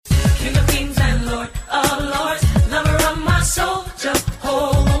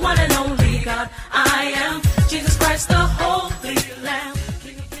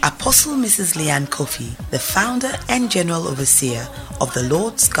Apostle Mrs. Leanne Kofi, the founder and general overseer of the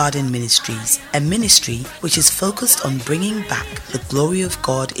Lord's Garden Ministries, a ministry which is focused on bringing back the glory of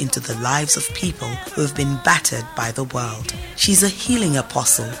God into the lives of people who have been battered by the world. She's a healing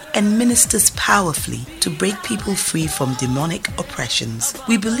apostle and ministers powerfully to break people free from demonic oppressions.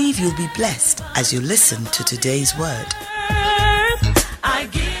 We believe you'll be blessed as you listen to today's word.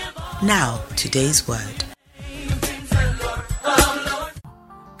 Now, today's word.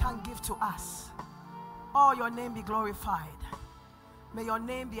 To us. Oh, your name be glorified. May your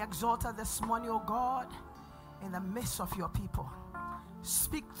name be exalted this morning, O God, in the midst of your people.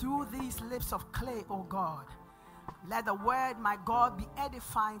 Speak through these lips of clay, O God. Let the word, my God, be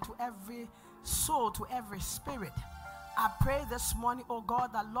edifying to every soul, to every spirit. I pray this morning, O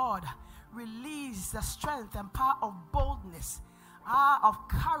God, that Lord, release the strength and power of boldness, of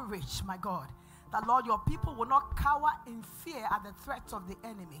courage, my God. That Lord, your people will not cower in fear at the threats of the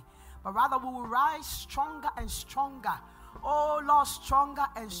enemy, but rather we will rise stronger and stronger. Oh Lord, stronger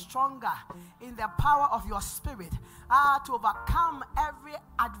and stronger in the power of your spirit, to overcome every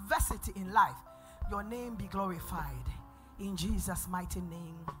adversity in life. Your name be glorified. In Jesus' mighty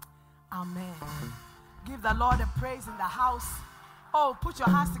name, amen. Give the Lord a praise in the house. Oh, put your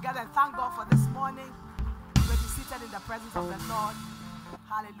hands together and thank God for this morning. You will be seated in the presence of the Lord.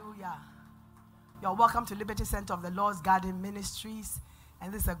 Hallelujah. You're welcome to Liberty Center of the Lord's Garden Ministries.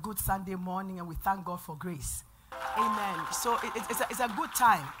 And this is a good Sunday morning, and we thank God for grace. Amen. So it's a good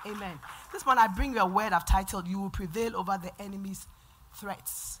time. Amen. This morning I bring you a word I've titled, You Will Prevail Over the Enemy's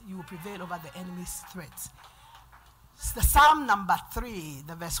Threats. You will prevail over the enemy's threats. It's the Psalm number 3,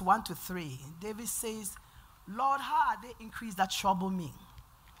 the verse 1 to 3. David says, Lord, how are they increased that trouble me?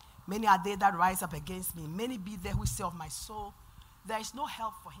 Many are they that rise up against me. Many be there who say of my soul, there is no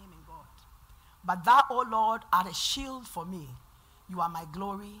help for him in God. But thou, O Lord, art a shield for me. You are my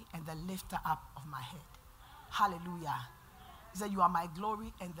glory and the lifter up of my head. Hallelujah. He said, you are my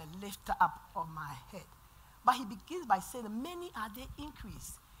glory and the lifter up of my head. But he begins by saying, many are they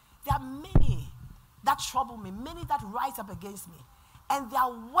increased. There are many that trouble me, many that rise up against me. And their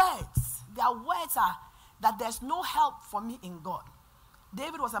words are that there's no help for me in God.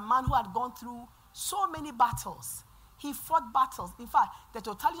 David was a man who had gone through so many battles. He fought battles. In fact, the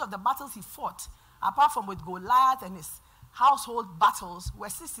totality of the battles he fought, apart from with Goliath and his household battles, were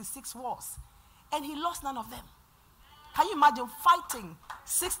 66 wars. And he lost none of them. Can you imagine fighting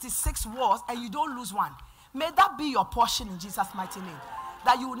 66 wars and you don't lose one? May that be your portion in Jesus' mighty name.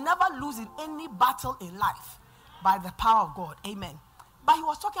 That you will never lose in any battle in life by the power of God. Amen. But he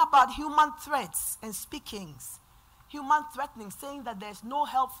was talking about human threats and speakings. Human threatening, saying that there's no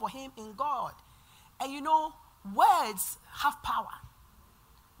help for him in God. And you know, words have power.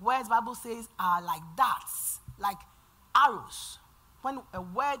 Words, Bible says, are like darts, like arrows. When a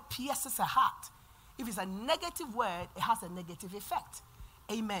word pierces a heart, if it's a negative word, it has a negative effect.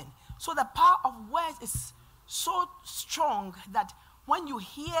 Amen. So the power of words is so strong that when you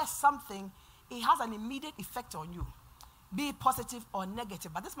hear something, it has an immediate effect on you, be it positive or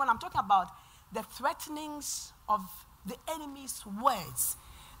negative. But this one, I'm talking about the threatenings of the enemy's words,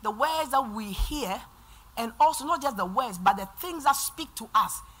 the words that we hear, and also not just the words, but the things that speak to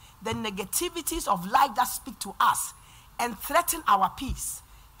us, the negativities of life that speak to us and threaten our peace,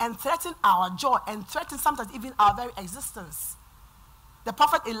 and threaten our joy, and threaten sometimes even our very existence. The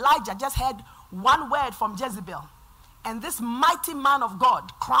prophet Elijah just heard one word from Jezebel, and this mighty man of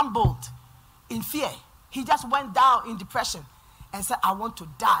God crumbled in fear. He just went down in depression and said, I want to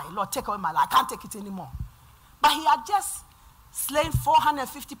die. Lord, take away my life. I can't take it anymore. But he had just slain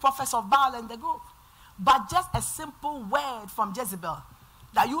 450 prophets of Baal in the group. But just a simple word from Jezebel,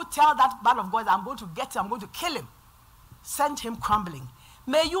 that you tell that man of God that I'm going to get him, I'm going to kill him, send him crumbling.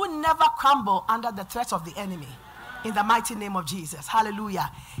 May you never crumble under the threats of the enemy. In the mighty name of Jesus.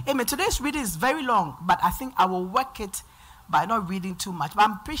 Hallelujah. Amen. Today's reading is very long, but I think I will work it by not reading too much. But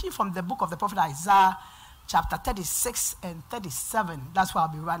I'm preaching from the book of the prophet Isaiah, chapter 36 and 37. That's where I'll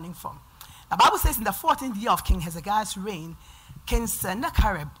be running from. The Bible says in the 14th year of King Hezekiah's reign, King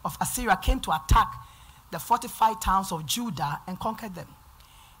Sennacherib of Assyria came to attack the fortified towns of Judah and conquered them.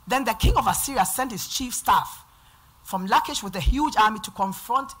 Then the king of Assyria sent his chief staff from Lachish with a huge army to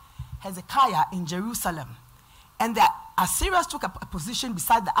confront Hezekiah in Jerusalem. And the Assyrians took a position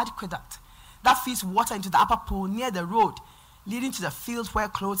beside the aqueduct that feeds water into the upper pool near the road leading to the fields where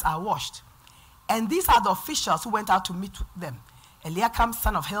clothes are washed. And these are the officials who went out to meet them: Eliakim,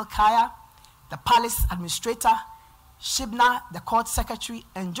 son of Hilkiah, the palace administrator, Shebna, the court secretary,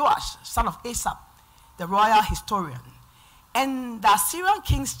 and Joash, son of Asaph, the royal historian. And the Assyrian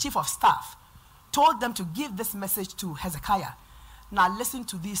king's chief of staff told them to give this message to Hezekiah, Now listen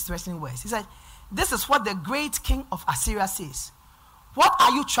to these threatening words. He said, this is what the great king of Assyria says. What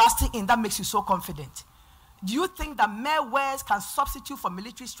are you trusting in that makes you so confident? Do you think that mere words can substitute for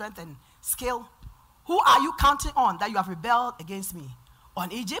military strength and skill? Who are you counting on that you have rebelled against me?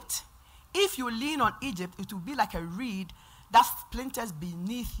 On Egypt? If you lean on Egypt, it will be like a reed that splinters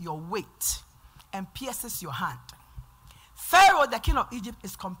beneath your weight and pierces your hand. Pharaoh, the king of Egypt,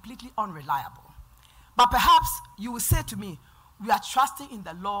 is completely unreliable. But perhaps you will say to me, we are trusting in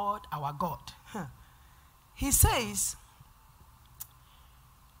the Lord our God. He says,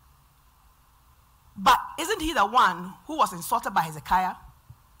 but isn't he the one who was insulted by Hezekiah?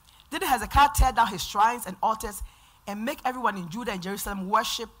 Didn't Hezekiah tear down his shrines and altars and make everyone in Judah and Jerusalem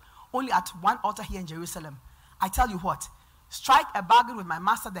worship only at one altar here in Jerusalem? I tell you what, strike a bargain with my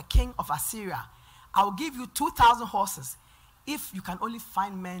master, the king of Assyria. I will give you 2,000 horses if you can only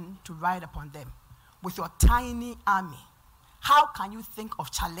find men to ride upon them. With your tiny army, how can you think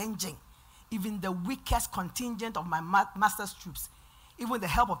of challenging even the weakest contingent of my master's troops, even with the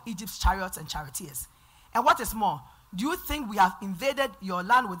help of Egypt's chariots and charioteers? And what is more, do you think we have invaded your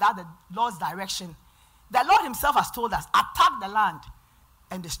land without the Lord's direction? The Lord himself has told us, attack the land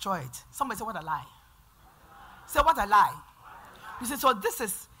and destroy it. Somebody say, what a lie. Say, what a lie. You see, so this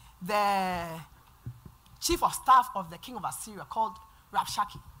is the chief of staff of the king of Assyria called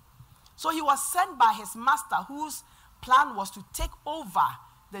Rabshakeh. So he was sent by his master, whose plan was to take over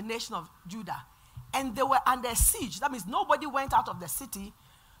the nation of Judah. And they were under siege. That means nobody went out of the city,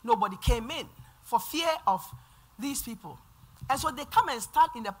 nobody came in for fear of these people. And so they come and stand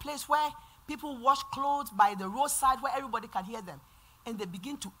in a place where people wash clothes by the roadside, where everybody can hear them. And they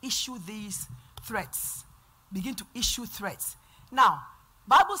begin to issue these threats. Now,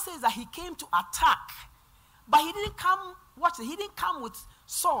 Bible says that he came to attack, but he didn't come, he didn't come with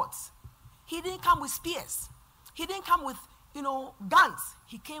swords. He didn't come with spears. He didn't come with, guns.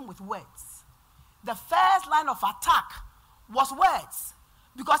 He came with words. The first line of attack was words,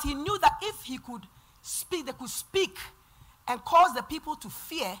 because he knew that if he could speak, they could speak and cause the people to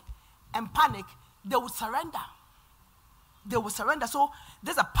fear and panic, they would surrender. So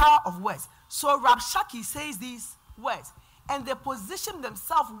there's a power of words. So Rabshakeh says these words, and they position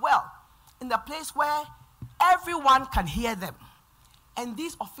themselves well in the place where everyone can hear them. And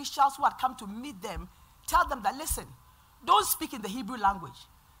these officials who had come to meet them tell them that, listen, don't speak in the Hebrew language.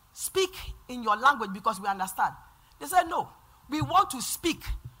 Speak in your language because we understand. They said, no, we want to speak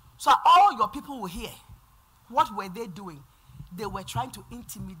so all your people will hear. What were they doing? They were trying to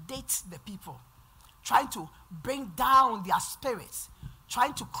intimidate the people, trying to bring down their spirits,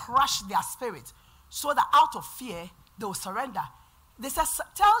 trying to crush their spirits, so that out of fear, they will surrender. They said,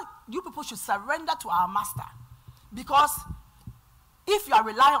 tell you people should surrender to our master, because if you are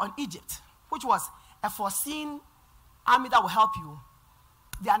relying on Egypt, which was a foreseen army that will help you,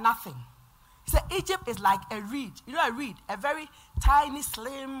 they are nothing. He said, Egypt is like a reed. You know a reed? A very tiny,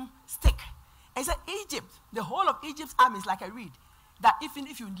 slim stick. And he said, Egypt, the whole of Egypt's army is like a reed, that even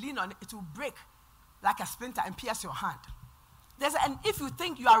if you lean on it, it will break like a splinter and pierce your hand. And if you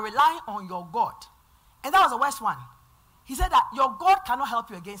think you are relying on your God, and that was the worst one, he said that your God cannot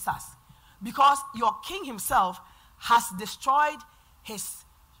help you against us, because your king himself has destroyed his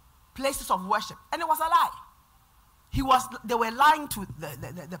places of worship. And it was a lie. They were lying to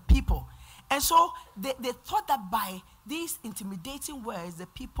the people. And so they thought that by these intimidating words, the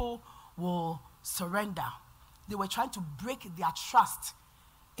people will surrender. They were trying to break their trust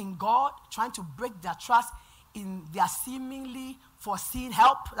in God, trying to break their trust in their seemingly foreseen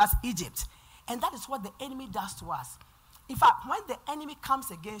help. That's Egypt. And that is what the enemy does to us. In fact, when the enemy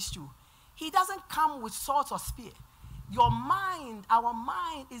comes against you, he doesn't come with swords or spear. Your mind, our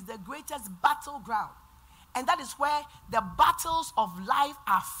mind, is the greatest battleground. And that is where the battles of life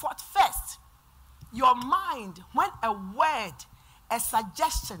are fought first. Your mind, when a word, a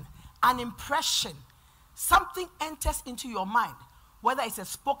suggestion, an impression, something enters into your mind, whether it's a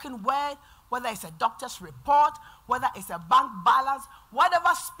spoken word, whether it's a doctor's report, whether it's a bank balance, whatever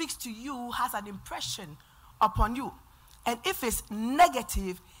speaks to you has an impression upon you. And if it's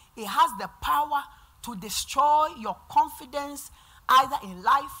negative, it has the power to destroy your confidence either in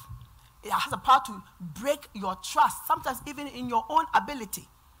life. It has the power to break your trust, sometimes even in your own ability.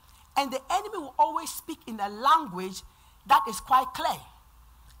 And the enemy will always speak in a language that is quite clear.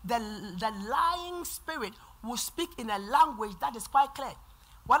 The lying spirit will speak in a language that is quite clear.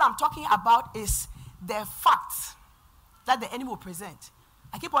 What I'm talking about is the facts that the enemy will present.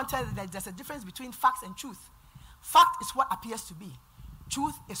 I keep on telling you that there's a difference between facts and truth. Fact is what appears to be.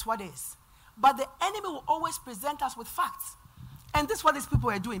 Truth is what is. But the enemy will always present us with facts. And this is what these people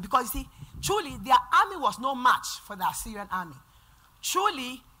were doing. Because you see, truly, their army was no match for the Assyrian army.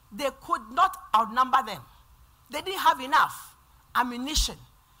 truly, they could not outnumber them. They didn't have enough ammunition.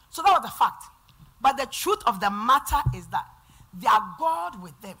 So that was the fact. But the truth of the matter is that their God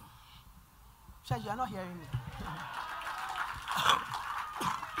with them. Church, you are not hearing me.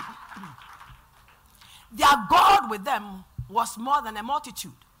 Their God with them was more than a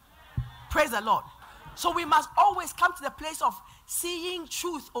multitude. Praise the Lord. So we must always come to the place of seeing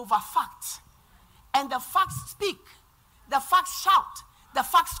truth over facts. And the facts speak. The facts shout. The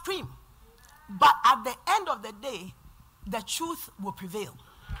facts scream. But at the end of the day, the truth will prevail.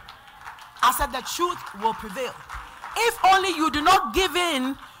 I said the truth will prevail. If only you do not give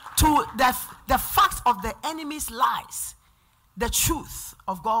in to the facts of the enemy's lies, the truth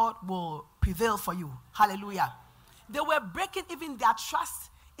of God will prevail for you. Hallelujah. They were breaking even their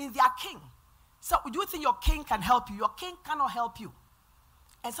trust in their king. So do you think your king can help you? Your king cannot help you.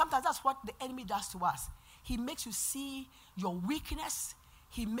 And sometimes that's what the enemy does to us. He makes you see your weakness.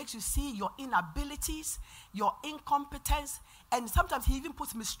 He makes you see your inabilities, your incompetence. And sometimes he even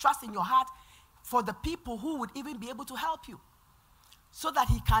puts mistrust in your heart for the people who would even be able to help you, so that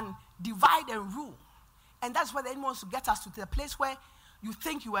he can divide and rule. And that's where the enemy wants to get us to the place where you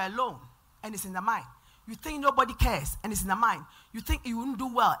think you are alone, and it's in the mind. You think nobody cares, and it's in the mind. You think you wouldn't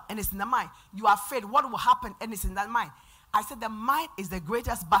do well, and it's in the mind. You are afraid what will happen, and it's in that mind. I said the mind is the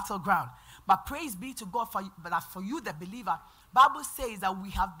greatest battleground. But praise be to God for you, the believer. Bible says that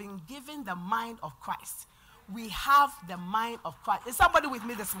we have been given the mind of Christ. We have the mind of Christ. Is somebody with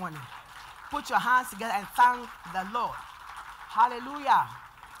me this morning? Put your hands together and thank the Lord. Hallelujah.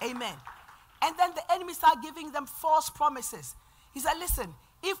 Amen. And then the enemy started giving them false promises. He said, listen,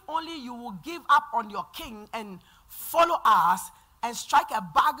 if only you will give up on your king and follow us and strike a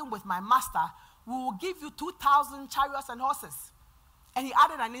bargain with my master, we will give you 2,000 chariots and horses. And he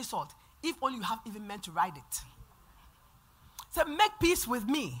added an insult. If only you have even meant to ride it. So make peace with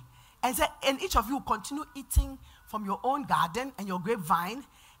me. And each of you continue eating from your own garden and your grapevine,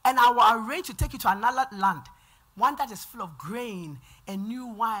 and I will arrange to take you to another land, one that is full of grain and new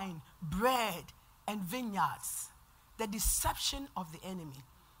wine, bread and vineyards. The deception of the enemy.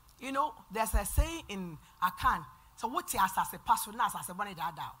 You know, there's a saying in Akan. So what you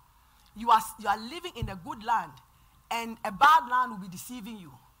are living in a good land, and a bad land will be deceiving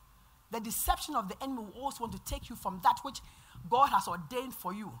you. The deception of the enemy will also want to take you from that which God has ordained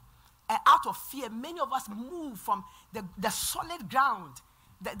for you. And out of fear, many of us move from the solid ground,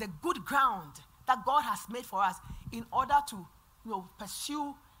 the good ground that God has made for us, in order to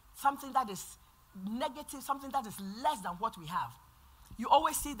pursue something that is negative, something that is less than what we have. You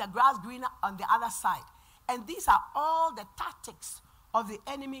always see the grass greener on the other side. And these are all the tactics of the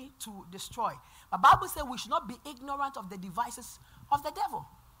enemy to destroy. The Bible says we should not be ignorant of the devices of the devil.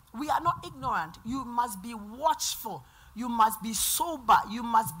 We are not ignorant. You must be watchful. You must be sober. You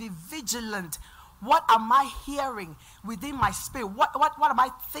must be vigilant. What am I hearing within my spirit? What am I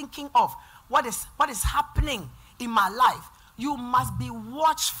thinking of? What is happening in my life? You must be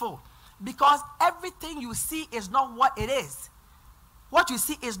watchful, because everything you see is not what it is. What you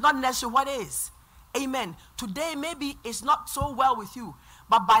see is not necessarily what it is. Amen. Today maybe it's not so well with you,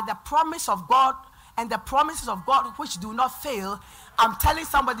 but by the promise of God and the promises of God which do not fail, I'm telling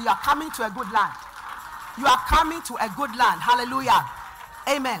somebody you are coming to a good land. You are coming to a good land. Hallelujah.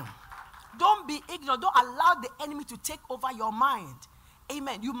 Amen. Don't be ignorant. Don't allow the enemy to take over your mind.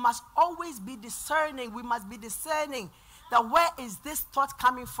 Amen. You must always be discerning. We must be discerning that where is this thought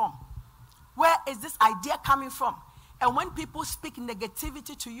coming from? Where is this idea coming from? And when people speak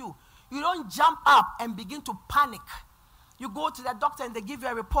negativity to you, you don't jump up and begin to panic. You go to the doctor and they give you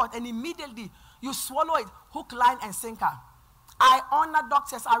a report, and immediately you swallow it, hook, line, and sinker. I honor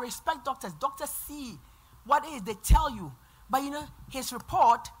doctors. I respect doctors. Doctors see what it is they tell you. But his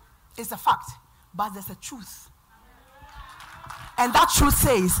report is a fact, but there's a truth. And that truth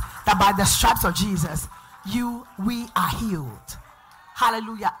says that by the stripes of Jesus, we are healed.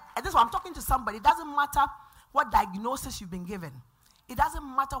 Hallelujah. And this is why I'm talking to somebody. It doesn't matter what diagnosis you've been given. It doesn't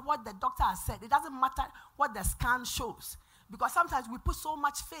matter what the doctor has said. It doesn't matter what the scan shows. Because sometimes we put so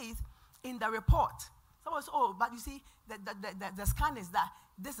much faith in the report. Someone says, but you see, the scan is that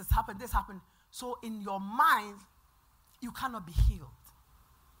this has happened, this happened. So in your mind, you cannot be healed.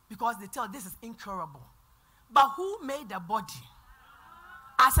 Because they tell this is incurable. But who made the body?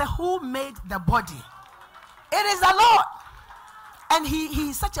 I said, who made the body? It is the Lord. And he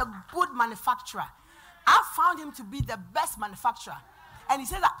is such a good manufacturer. I found him to be the best manufacturer. And he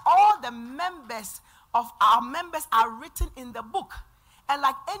said that all the members of our members are written in the book. And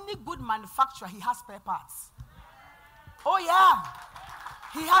like any good manufacturer, he has spare parts. Oh yeah.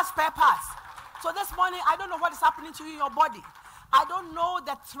 He has spare parts. So this morning, I don't know what is happening to you in your body. I don't know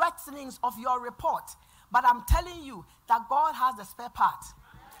the threatenings of your report, but I'm telling you that God has the spare part.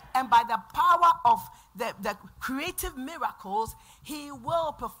 And by the power of the creative miracles, he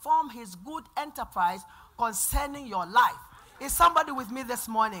will perform his good enterprise concerning your life. Is somebody with me this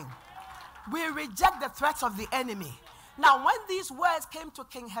morning? We reject the threats of the enemy. Now, when these words came to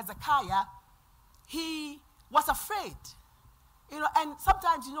King Hezekiah, he was afraid. And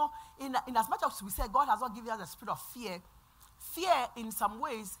sometimes, in as much as we say God has not given us a spirit of fear, fear in some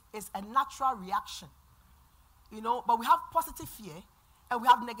ways is a natural reaction. But we have positive fear and we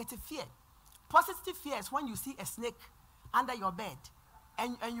have negative fear. Positive fear is when you see a snake under your bed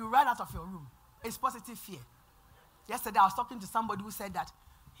and you run out of your room. It's positive fear. Yesterday I was talking to somebody who said that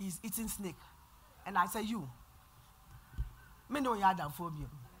he's eating snake. And I said, you. Me know you had phobia.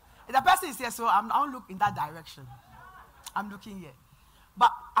 The person is here, so I don't look in that direction. I'm looking here.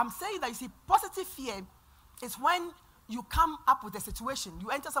 But I'm saying that, you see, positive fear is when you come up with a situation. You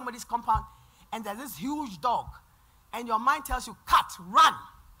enter somebody's compound and there's this huge dog. And your mind tells you, cut, run.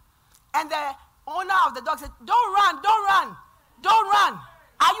 And the owner of the dog said, don't run, don't run, don't run.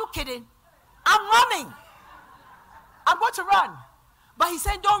 Are you kidding? I'm running. I'm going to run. But he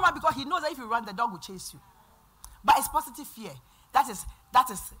said, don't run, because he knows that if you run, the dog will chase you. But it's positive fear. That is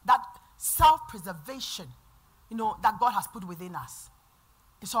that self-preservation, that God has put within us.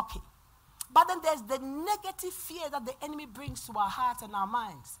 It's okay. But then there's the negative fear that the enemy brings to our hearts and our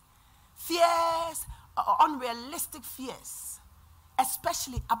minds. Fears, unrealistic fears,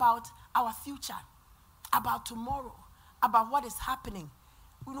 especially about our future, about tomorrow, about what is happening.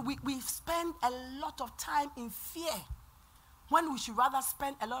 We spend a lot of time in fear when we should rather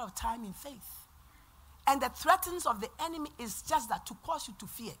spend a lot of time in faith. And the threats of the enemy is just that, to cause you to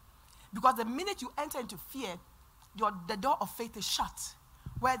fear. Because the minute you enter into fear, the door of faith is shut.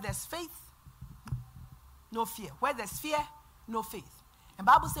 Where there's faith, no fear. Where there's fear, no faith. And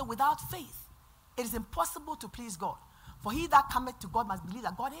the Bible says, without faith, it is impossible to please God. For he that cometh to God must believe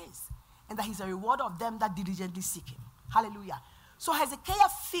that God is, and that he's a rewarder of them that diligently seek him. Hallelujah. So Hezekiah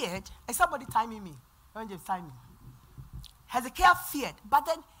feared. Is somebody timing me? Don't just time me. Hezekiah feared, but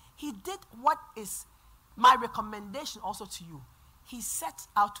then he did what is my recommendation also to you. He set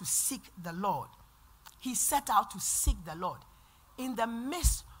out to seek the Lord. He set out to seek the Lord. In the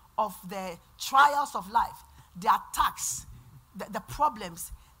midst of the trials of life, the attacks, the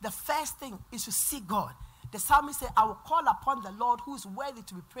problems, the first thing is to seek God. The psalmist said, I will call upon the Lord who is worthy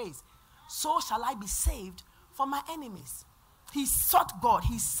to be praised. So shall I be saved from my enemies. He sought God.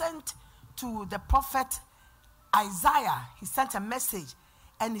 He sent to the prophet Isaiah. He sent a message.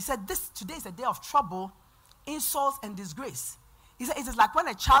 And he said, today is a day of trouble, insults, and disgrace. He said, it is like when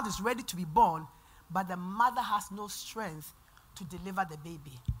a child is ready to be born, but the mother has no strength to deliver the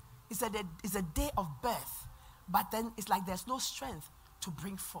baby. He said that it's a day of birth, but then it's like there's no strength to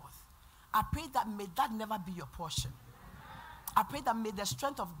bring forth. I pray that may that never be your portion. I pray that may the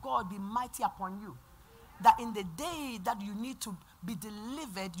strength of God be mighty upon you. That in the day that you need to be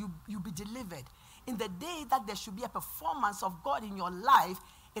delivered, you be delivered. In the day that there should be a performance of God in your life,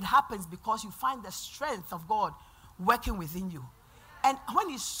 it happens because you find the strength of God working within you. And when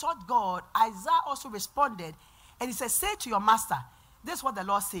he sought God, Isaiah also responded, and he said, say to your master, this is what the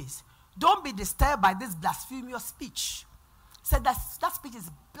Lord says. Don't be disturbed by this blasphemous speech. He said that speech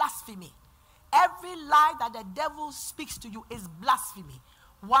is blasphemy. Every lie that the devil speaks to you is blasphemy.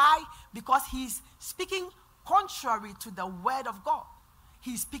 Why? Because he's speaking contrary to the word of God.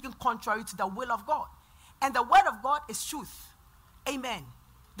 He's speaking contrary to the will of God. And the word of God is truth. Amen.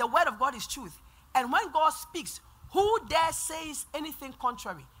 The word of God is truth. And when God speaks, who dare says anything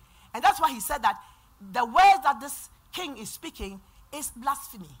contrary? And that's why he said that the words that this king is speaking is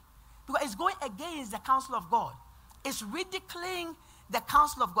blasphemy. Because it's going against the counsel of God. It's ridiculing the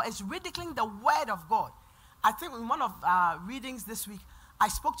counsel of God. It's ridiculing the word of God. I think in one of our readings this week, I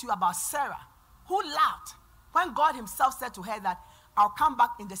spoke to you about Sarah, who laughed when God himself said to her that, I'll come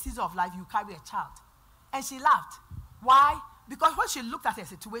back in the season of life, you carry a child. And she laughed. Why? Because when she looked at her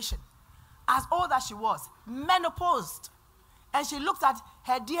situation, as old as she was, menopaused, and she looked at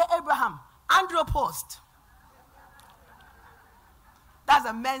her dear Abraham, andropaused. That's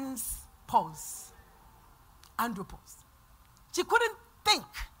a men's pause. Andropause. She couldn't think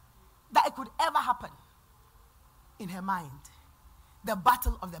that it could ever happen in her mind. The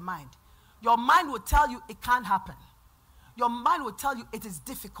battle of the mind. Your mind will tell you it can't happen. Your mind will tell you it is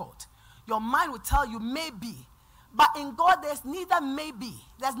difficult. Your mind will tell you maybe. But in God, there's neither maybe.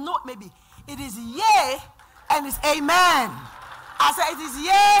 There's no maybe. It is yea and it's amen. I say it is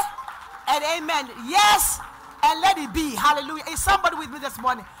yea and amen. Yes, and let it be. Hallelujah. Is somebody with me this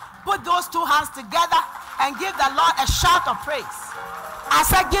morning? Put those two hands together and give the Lord a shout of praise. I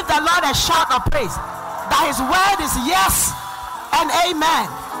said, give the Lord a shout of praise. That his word is yes and amen.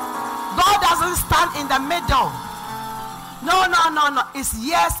 God doesn't stand in the middle. No. It's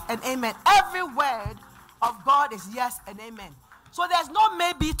yes and amen. Every word of God is yes and amen. So there's no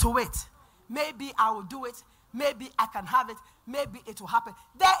maybe to it. Maybe I will do it. Maybe I can have it. Maybe it will happen.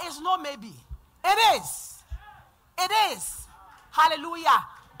 There is no maybe. It is. It is. Hallelujah.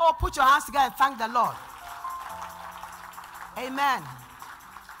 Oh, put your hands together and thank the Lord. Amen.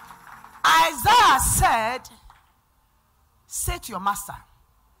 Isaiah said, say to your master,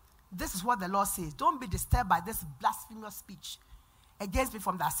 this is what the Lord says. Don't be disturbed by this blasphemous speech against me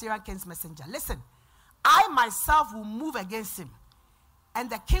from the Assyrian king's messenger. Listen, I myself will move against him, and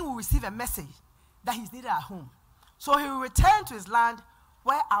the king will receive a message that he's needed at home. So he will return to his land,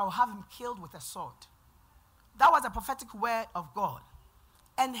 where I will have him killed with a sword. That was a prophetic word of God.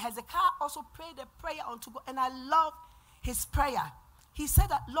 And Hezekiah also prayed a prayer unto God, and I love his prayer. He said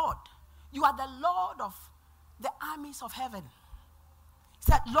that, Lord, you are the Lord of the armies of heaven.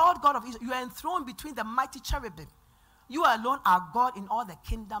 He said, Lord God of Israel, you are enthroned between the mighty cherubim. You alone are God in all the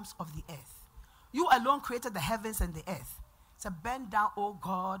kingdoms of the earth. You alone created the heavens and the earth. So bend down, O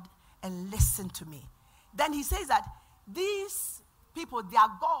God, and listen to me. Then he says that these people, their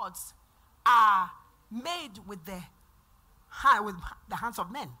gods, are made with the hands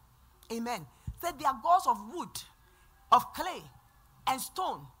of men. Amen. Said they are gods of wood, of clay, and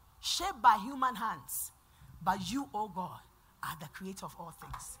stone, shaped by human hands. But you, O God, are the creator of all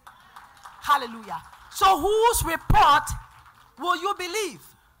things. Hallelujah. So whose report will you believe?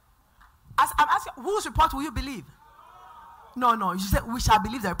 As I'm asking, whose report will you believe? No. You said we shall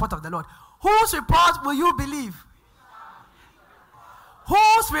believe the report of the Lord. Whose report will you believe?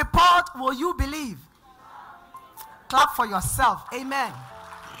 Whose report will you believe? Clap for yourself. Amen.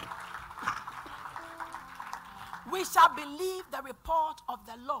 We shall believe the report of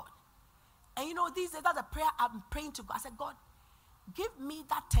the Lord. And you know, these days, that's a prayer I'm praying to God. I said, God, give me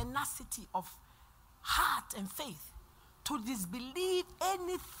that tenacity of heart and faith to disbelieve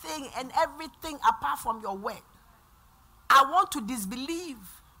anything and everything apart from your word. I want to disbelieve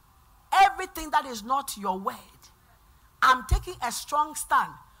everything that is not your word. I'm taking a strong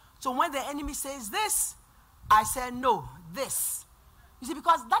stand. So when the enemy says this, I say no, this. You see,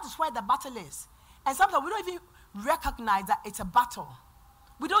 because that is where the battle is. And sometimes we don't even recognize that it's a battle.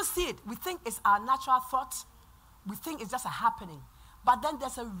 We don't see it. We think it's our natural thought. We think it's just a happening. But then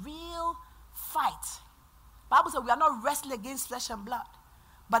there's a real fight. The Bible says we are not wrestling against flesh and blood,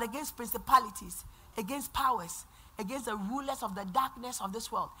 but against principalities, against powers, against the rulers of the darkness of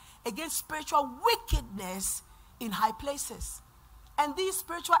this world, against spiritual wickedness in high places. And these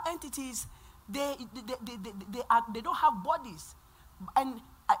spiritual entities, they don't have bodies. And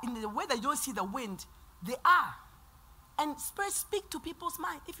in the way that you don't see the wind, they are. And spirits speak to people's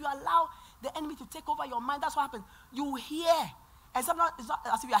mind. If you allow the enemy to take over your mind, that's what happens. You hear. And sometimes it's not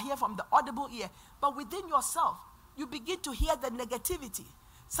as if you are hearing from the audible ear, but within yourself, you begin to hear the negativity.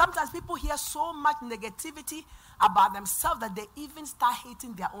 Sometimes people hear so much negativity about themselves that they even start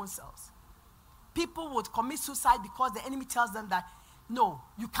hating their own selves. People would commit suicide because the enemy tells them that, no,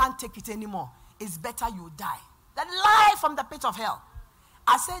 you can't take it anymore. It's better you die. That lie from the pit of hell.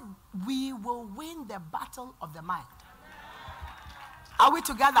 I said, we will win the battle of the mind. Are we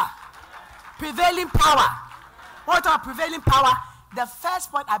together? Prevailing power. What are prevailing power? The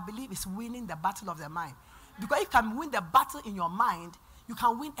first point I believe is winning the battle of the mind. Because if you can win the battle in your mind, you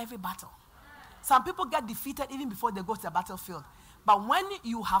can win every battle. Some people get defeated even before they go to the battlefield. But when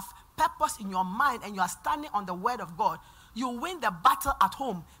you have purpose in your mind and you are standing on the word of God, you win the battle at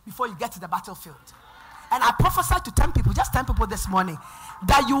home before you get to the battlefield. And I prophesy to 10 people, just 10 people this morning,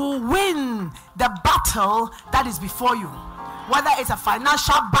 that you will win the battle that is before you. Whether it's a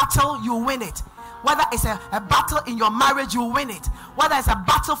financial battle, you win it. Whether it's a battle in your marriage, you win it. Whether it's a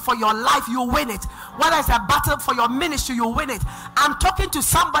battle for your life, you win it. Whether it's a battle for your ministry, you win it. I'm talking to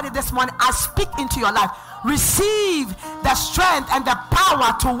somebody this morning. I speak into your life. Receive the strength and the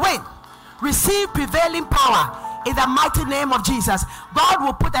power to win. Receive prevailing power in the mighty name of Jesus. God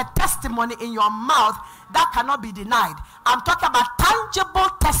will put a testimony in your mouth that cannot be denied. I'm talking about tangible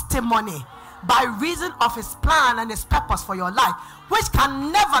testimony by reason of his plan and his purpose for your life, which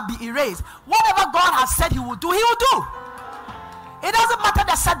can never be erased. Whatever God has said he will do, he will do. It doesn't matter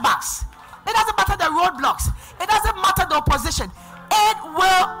the setbacks. It doesn't matter the roadblocks. It doesn't matter the opposition. It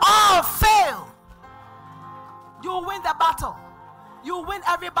will all fail. You will win the battle. You will win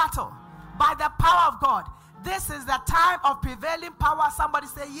every battle by the power of God. This is the time of prevailing power. Somebody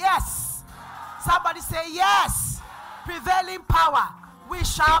say yes. Somebody say yes. Prevailing power. We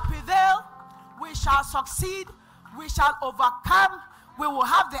shall prevail. We shall succeed. We shall overcome. We will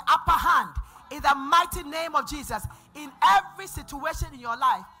have the upper hand in the mighty name of Jesus. In every situation in your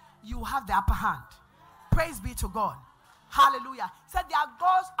life, you have the upper hand. Praise be to God. Hallelujah. He said their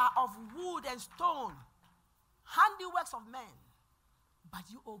gods are of wood and stone, handiworks of men. But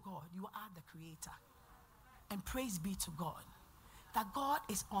you, oh God, you are the creator. And praise be to God that God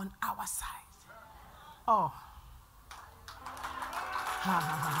is on our side. Oh.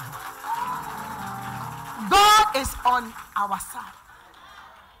 God is on our side.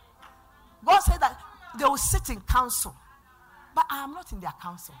 God said that they will sit in council, but I am not in their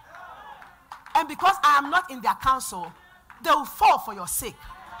council. And because I am not in their council, they will fall for your sake.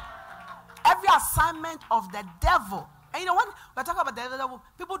 Every assignment of the devil, and you know when we're talking about the devil,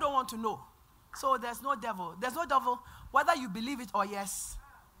 people don't want to know. So there's no devil. There's no devil, whether you believe it or yes,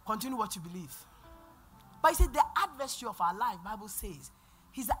 continue what you believe. But you see, the adversary of our life, Bible says,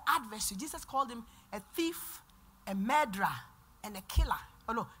 he's the adversary. Jesus called him a thief, a murderer, and a killer.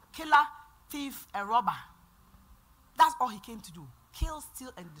 Oh no, killer, thief, and robber. That's all he came to do. Kill,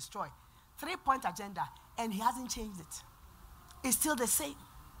 steal, and destroy. 3-point agenda, and he hasn't changed it. It's still the same.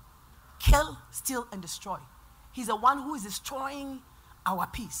 Kill, steal, and destroy. He's the one who is destroying our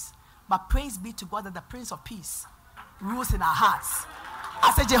peace. But praise be to God that the Prince of Peace rules in our hearts.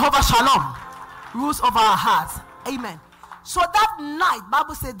 I said Jehovah Shalom rules over our hearts. Amen. So that night,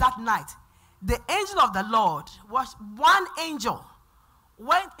 Bible said that night, the angel of the Lord was one angel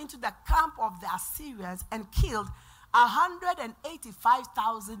went into the camp of the Assyrians and killed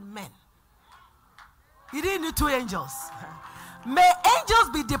 185,000 men. He didn't need 2 angels. May angels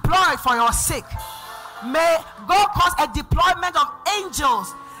be deployed for your sake. May God cause a deployment of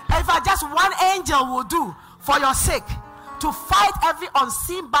angels. If just one angel will do for your sake, to fight every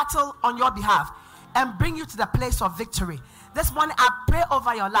unseen battle on your behalf and bring you to the place of victory. This morning I pray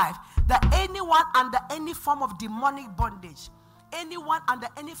over your life that anyone under any form of demonic bondage, anyone under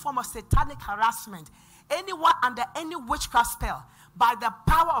any form of satanic harassment, anyone under any witchcraft spell, by the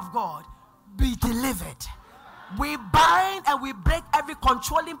power of God, be delivered. We bind and we break every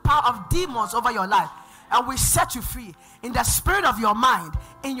controlling power of demons over your life, and we set you free in the spirit of your mind,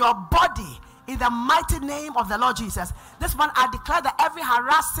 in your body, in the mighty name of the Lord Jesus. This morning I declare that every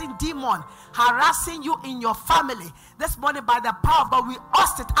harassing demon harassing you in your family, this morning by the power of God, we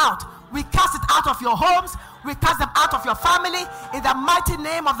oust it out. We cast it out of your homes. We cast them out of your family in the mighty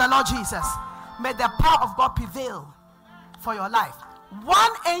name of the Lord Jesus. May the power of God prevail for your life.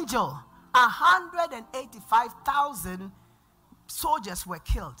 One angel, 185,000 soldiers were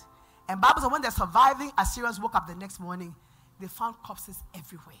killed. And Bible says when the surviving Assyrians woke up the next morning, they found corpses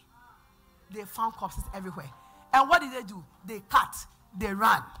everywhere. They found corpses everywhere. And what did they do? They cut. They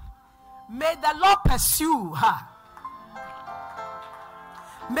ran. May the Lord pursue her.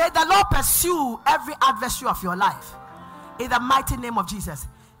 May the Lord pursue every adversary of your life. In the mighty name of Jesus.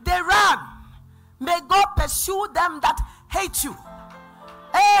 They ran. May God pursue them that hate you.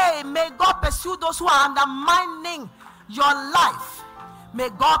 Hey, may God pursue those who are undermining your life. May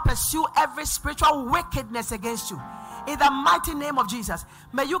God pursue every spiritual wickedness against you. In the mighty name of Jesus,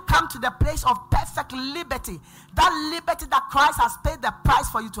 may you come to the place of perfect liberty. That liberty that Christ has paid the price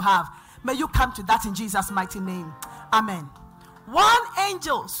for you to have. May you come to that in Jesus' mighty name. Amen. One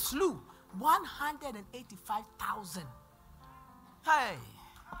angel slew 185,000. Hey.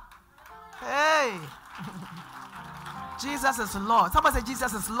 Hey. Jesus is Lord. Somebody say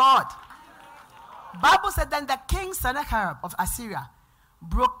Jesus is Lord. Bible said then the king Sennacherib of Assyria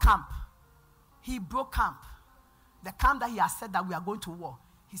broke camp. He broke camp. The camp that he has said that we are going to war.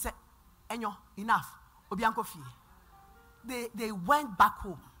 He said, Enyo, enough. Obianko fie. They went back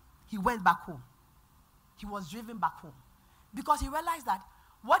home. He went back home. He was driven back home. Because he realized that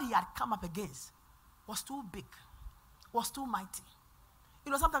what he had come up against was too big, was too mighty.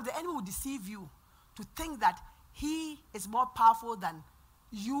 You know, sometimes the enemy will deceive you to think that he is more powerful than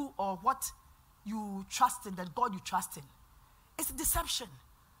you or what you trust in, that God you trust in. It's a deception.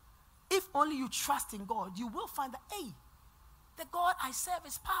 If only you trust in God, you will find that, hey, the God I serve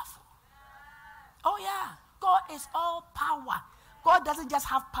is powerful. Oh yeah, God is all power. God doesn't just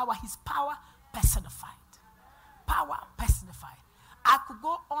have power, His power personified. Power personified. I could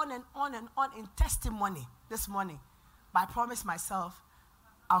go on and on and on in testimony this morning, but I promise myself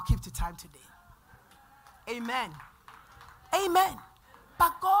I'll keep to time today. Amen. Amen.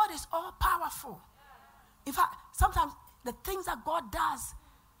 But God is all powerful. In fact, sometimes the things that God does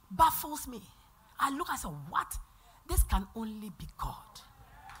baffles me. I look and say, what? This can only be God.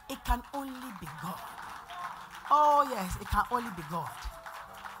 It can only be God. Oh yes, it can only be God.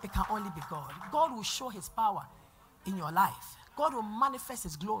 It can only be God. God will show His power in your life. God will manifest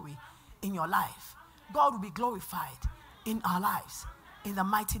His glory in your life. God will be glorified in our lives. In the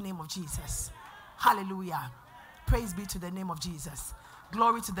mighty name of Jesus. Hallelujah. Praise be to the name of Jesus.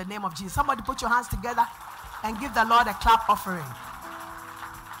 Glory to the name of Jesus. Somebody put your hands together and give the Lord a clap offering.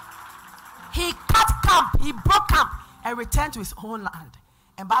 He cut camp, he broke camp and returned to his own land.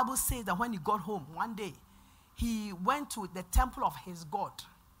 And Bible says that when he got home one day, he went to the temple of his God.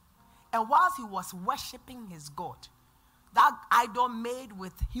 And whilst he was worshiping his God, that idol made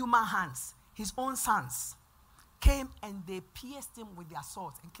with human hands, his own sons, came and they pierced him with their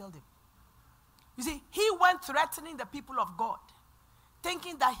swords and killed him. You see, he went threatening the people of God,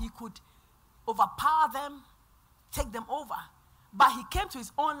 thinking that he could overpower them, take them over. But he came to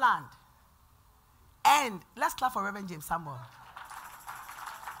his own land. And let's clap for Reverend James Samuel.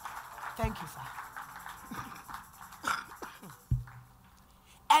 Thank you, sir.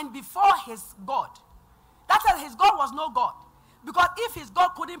 And before his God, that said, his God was no God. Because if his God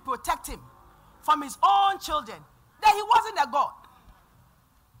couldn't protect him from his own children, then he wasn't a God.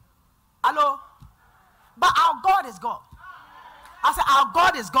 Hello? But our God is God. I said, our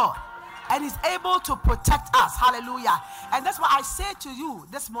God is God. And he's able to protect us. Hallelujah. And that's why I say to you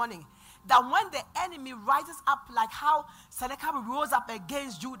this morning, that when the enemy rises up like how Sennacherib rose up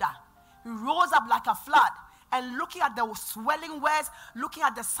against Judah, he rose up like a flood, and looking at the swelling waves, looking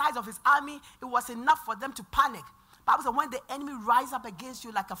at the size of his army, it was enough for them to panic. But Bible says when the enemy rises up against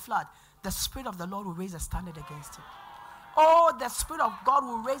you like a flood, the Spirit of the Lord will raise a standard against him. Oh, the Spirit of God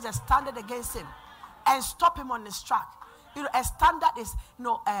will raise a standard against him and stop him on his track. You know, a standard is,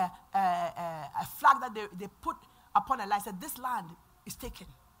 a flag that they put upon a line. Said, this land is taken.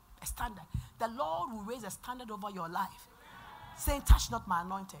 A standard. The Lord will raise a standard over your life, saying, touch not my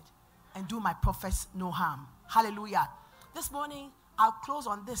anointed and do my prophets no harm. Hallelujah. This morning, I'll close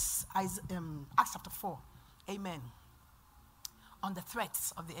on this, Acts chapter 4. Amen. On the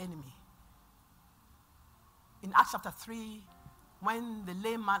threats of the enemy. In Acts chapter 3, when the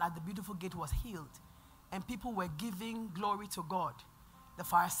lame man at the beautiful gate was healed, and people were giving glory to God, the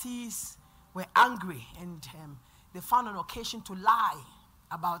Pharisees were angry, and they found an occasion to lie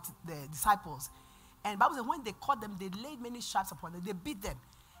about the disciples. And the Bible says when they caught them, they laid many stripes upon them. They beat them.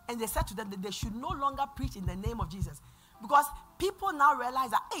 And they said to them that they should no longer preach in the name of Jesus. Because people now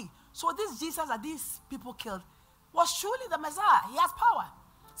realize that, hey, so this Jesus that these people killed was truly the Messiah. He has power.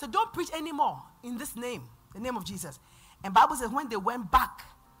 So don't preach anymore in this name, the name of Jesus. And the Bible says when they went back,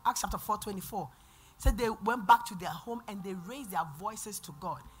 Acts chapter 4:24, said they went back to their home and they raised their voices to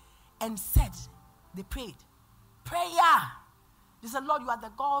God and said, they prayed, prayer. They said, Lord, you are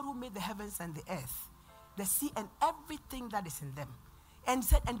the God who made the heavens and the earth, the sea and everything that is in them. And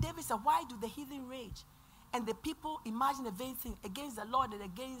David said, why do the heathen rage? And the people imagine a vain thing against the Lord and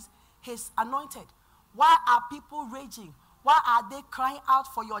against his anointed. Why are people raging? Why are they crying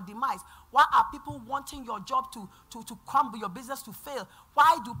out for your demise? Why are people wanting your job to crumble, your business to fail?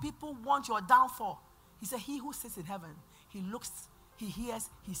 Why do people want your downfall? He said, he who sits in heaven, he looks, he hears,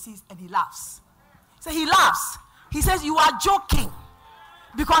 he sees, and he laughs. So he laughs. He says, you are joking.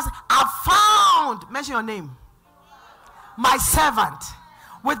 Because I found, mention your name, my servant.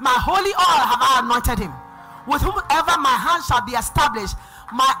 With my holy oil have I anointed him. With whomever my hand shall be established,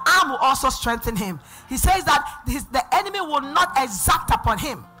 my arm will also strengthen him. He says that the enemy will not exact upon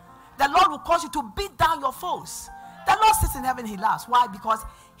him. The Lord will cause you to beat down your foes. The Lord sits in heaven, he laughs. Why? Because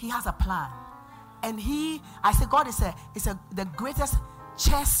he has a plan. And God is the greatest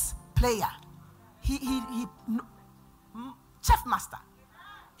chess player. He chef master.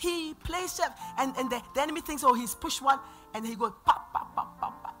 He plays chef, and the enemy thinks, oh, he's pushed one, and he goes, pop, pop, pop,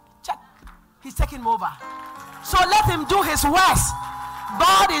 pop, pop, check. He's taking him over. So let him do his worst.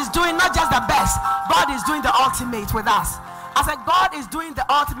 God is doing not just the best, God is doing the ultimate with us. I said, God is doing the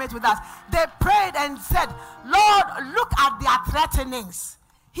ultimate with us. They prayed and said, Lord, look at their threatenings.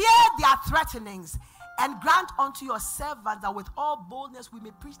 Hear their threatenings, and grant unto your servants that with all boldness we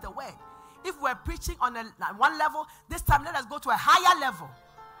may preach the word. If we're preaching on one level, this time let us go to a higher level.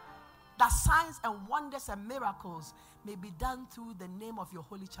 That signs and wonders and miracles may be done through the name of your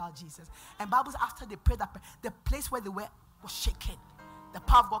holy child Jesus. And Bible says after they prayed that prayer, the place where they were was shaken. The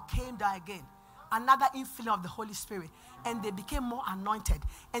power of God came down again. Another infilling of the Holy Spirit. And they became more anointed.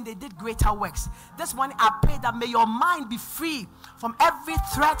 And they did greater works. This morning I pray that may your mind be free from every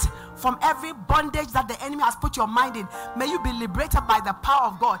threat, from every bondage that the enemy has put your mind in. May you be liberated by the power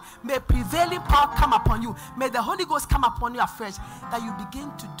of God. May prevailing power come upon you. May the Holy Ghost come upon you afresh. That you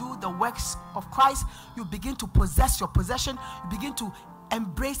begin to do the works of Christ. You begin to possess your possession. You begin to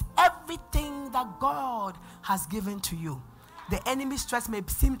embrace everything that God has given to you. The enemy's threats may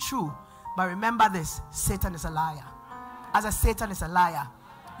seem true, but remember this, Satan is a liar. As a Satan is a liar.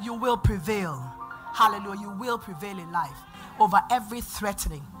 you will prevail. Hallelujah. You will prevail in life over every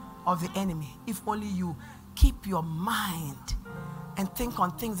threatening of the enemy. If only you keep your mind and think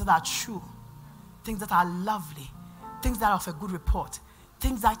on things that are true, things that are lovely, things that are of a good report,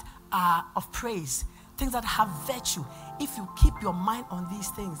 things that are of praise, things that have virtue. If you keep your mind on these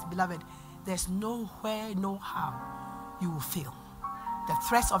things, beloved, there's nowhere, no how you will fail. The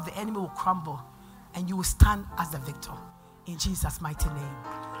threats of the enemy will crumble and you will stand as the victor. In Jesus' mighty name.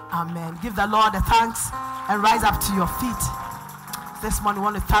 Amen. Give the Lord the thanks and rise up to your feet. This morning we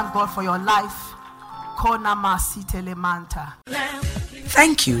want to thank God for your life.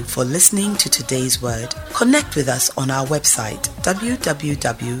 Thank you for listening to today's word. Connect with us on our website www.tlgm.org.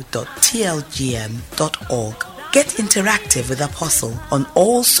 Get interactive with Apostle on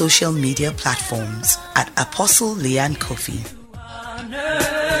all social media platforms at Apostle Leanne Kofi.